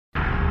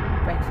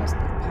Breakfast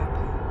with Papa.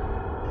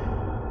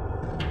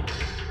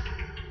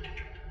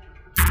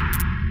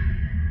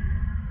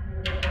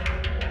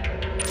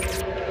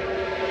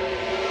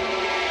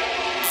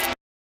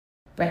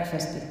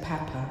 Breakfast with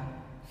Papa.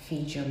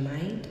 Feed your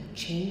mind,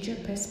 change your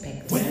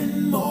perspective.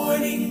 When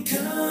morning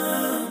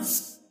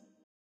comes.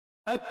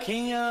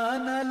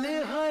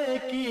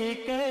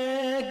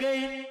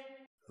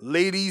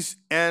 Ladies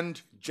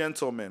and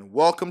gentlemen,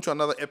 welcome to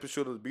another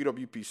episode of the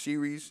BWP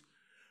series.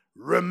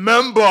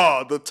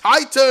 Remember the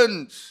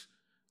Titans!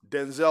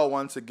 Denzel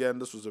once again.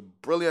 This was a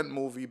brilliant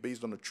movie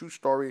based on a true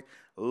story.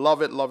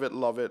 Love it, love it,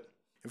 love it.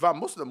 In fact,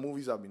 most of the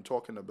movies I've been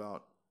talking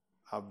about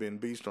have been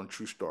based on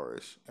true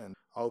stories, and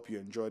I hope you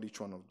enjoyed each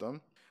one of them.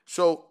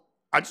 So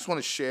I just want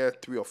to share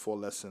 3 or 4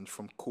 lessons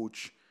from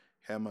Coach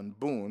Herman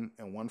Boone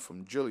and one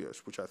from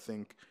Julius, which I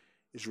think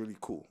is really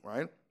cool,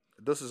 right?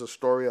 This is a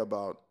story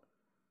about,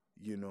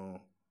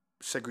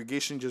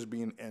 segregation just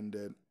being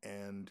ended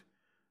and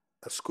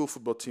a school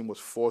football team was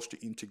forced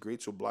to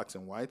integrate, so blacks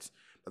and whites.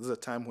 But there's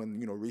a time when,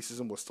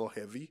 racism was still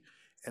heavy.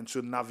 And so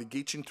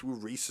navigating through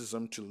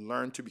racism to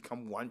learn to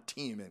become one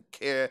team and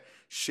care,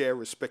 share,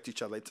 respect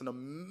each other. It's an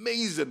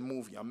amazing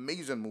movie,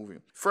 amazing movie.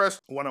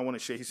 First, one I want to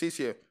share, he says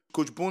here,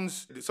 Coach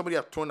Boone's, somebody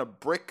had thrown a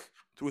brick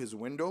through his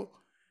window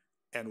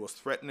and was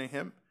threatening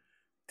him.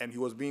 And he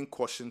was being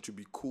cautioned to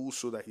be cool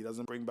so that he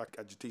doesn't bring back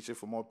agitation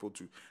for more people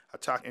to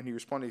attack. And he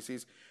responded, he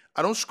says,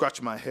 I don't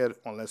scratch my head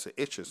unless it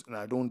itches, and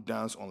I don't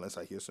dance unless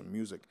I hear some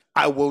music.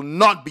 I will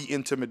not be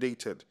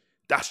intimidated.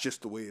 That's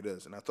just the way it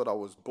is. And I thought I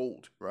was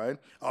bold, right?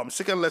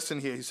 Second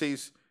lesson here, he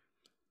says,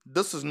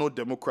 this is no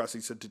democracy,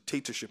 it's a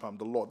dictatorship. I'm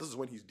the law. This is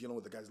when he's dealing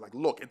with the guys like,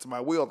 look, it's my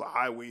way or the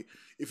highway.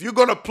 If you're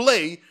going to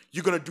play,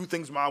 you're going to do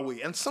things my way.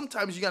 And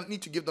sometimes you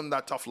need to give them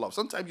that tough love.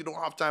 Sometimes you don't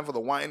have time for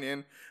the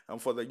whining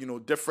and for the,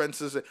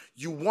 differences.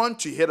 You want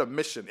to hit a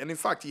mission. And in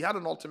fact, he had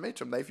an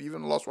ultimatum that if he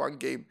even lost one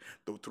game,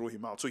 they'll throw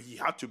him out. So he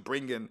had to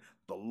bring in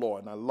the law,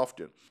 and I loved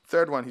it.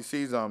 Third one, he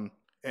says,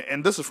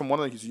 and this is from one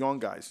of his young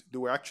guys. They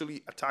were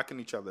actually attacking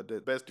each other, the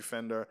best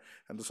defender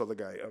and this other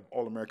guy, an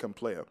All-American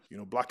player,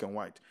 black and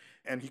white.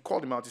 And he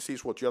called him out. He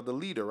says, what, you're the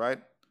leader, right?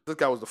 This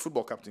guy was the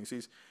football captain. He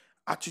says,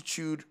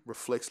 attitude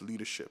reflects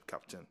leadership,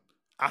 captain.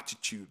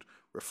 Attitude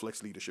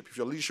reflects leadership. If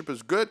your leadership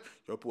is good,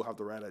 your people have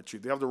the right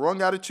attitude. If they have the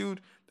wrong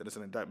attitude, then it's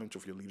an indictment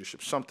of your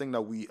leadership, something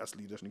that we as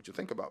leaders need to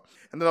think about.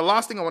 And then the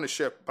last thing I want to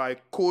share by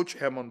Coach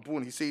Herman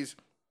Boone, he says,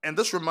 and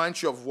this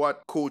reminds you of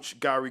what Coach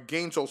Gary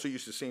Gaines also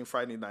used to say in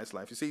Friday Night's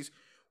Live. He says,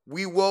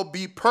 we will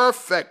be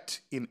perfect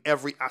in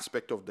every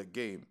aspect of the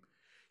game.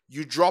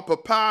 You drop a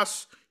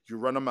pass, you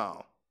run a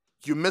mile.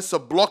 You miss a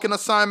blocking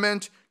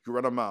assignment, you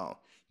run a mile.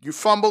 You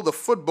fumble the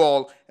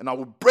football, and I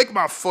will break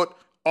my foot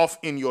off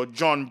in your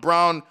John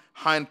Brown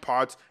hind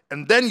parts,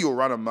 and then you'll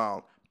run a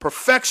mile.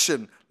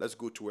 Perfection. Let's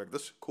go to work.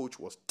 This coach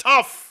was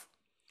tough,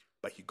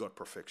 but he got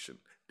perfection.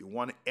 They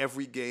won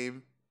every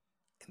game,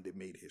 and they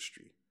made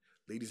history.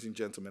 Ladies and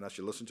gentlemen, as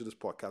you listen to this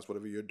podcast,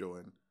 whatever you're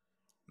doing,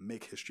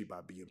 make history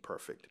by being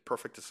perfect.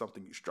 Perfect is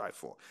something you strive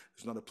for.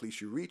 It's not a place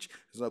you reach.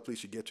 It's not a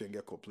place you get to and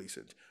get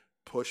complacent.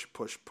 Push,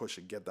 push, push,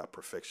 and get that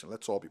perfection.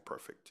 Let's all be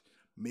perfect.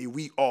 May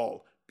we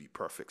all be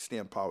perfect. Stay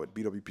empowered.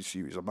 BWP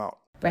series. I'm out.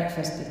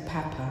 Breakfast with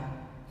Papa.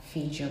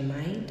 Feed your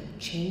mind,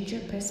 change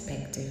your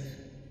perspective.